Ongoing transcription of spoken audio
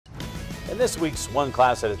In this week's One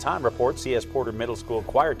Class at a Time report, C.S. Porter Middle School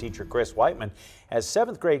choir teacher Chris Whiteman has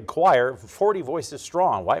 7th grade choir 40 voices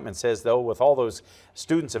strong. Whiteman says, though, with all those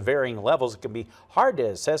students of varying levels, it can be hard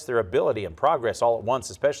to assess their ability and progress all at once,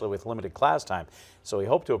 especially with limited class time. So he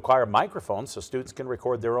hoped to acquire microphones so students can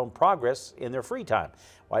record their own progress in their free time.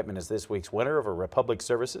 Whiteman is this week's winner of a Republic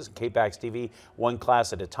Services and KPAX-TV One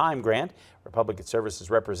Class at a Time grant. Republic Services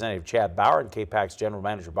Representative Chad Bauer and KPAX General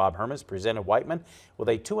Manager Bob Hermans presented Whiteman with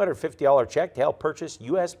a $250 check to help purchase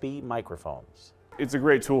USB microphones. It's a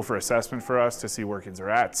great tool for assessment for us to see where kids are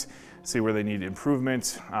at, see where they need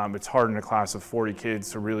improvement. It's hard in a class of 40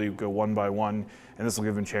 kids to really go one by one, and this will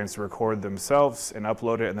give them a chance to record themselves and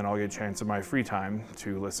upload it, and then I'll get a chance in my free time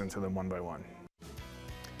to listen to them one by one.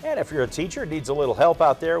 And if you're a teacher who needs a little help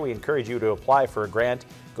out there, we encourage you to apply for a grant.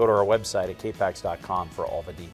 Go to our website at kpax.com for all the details.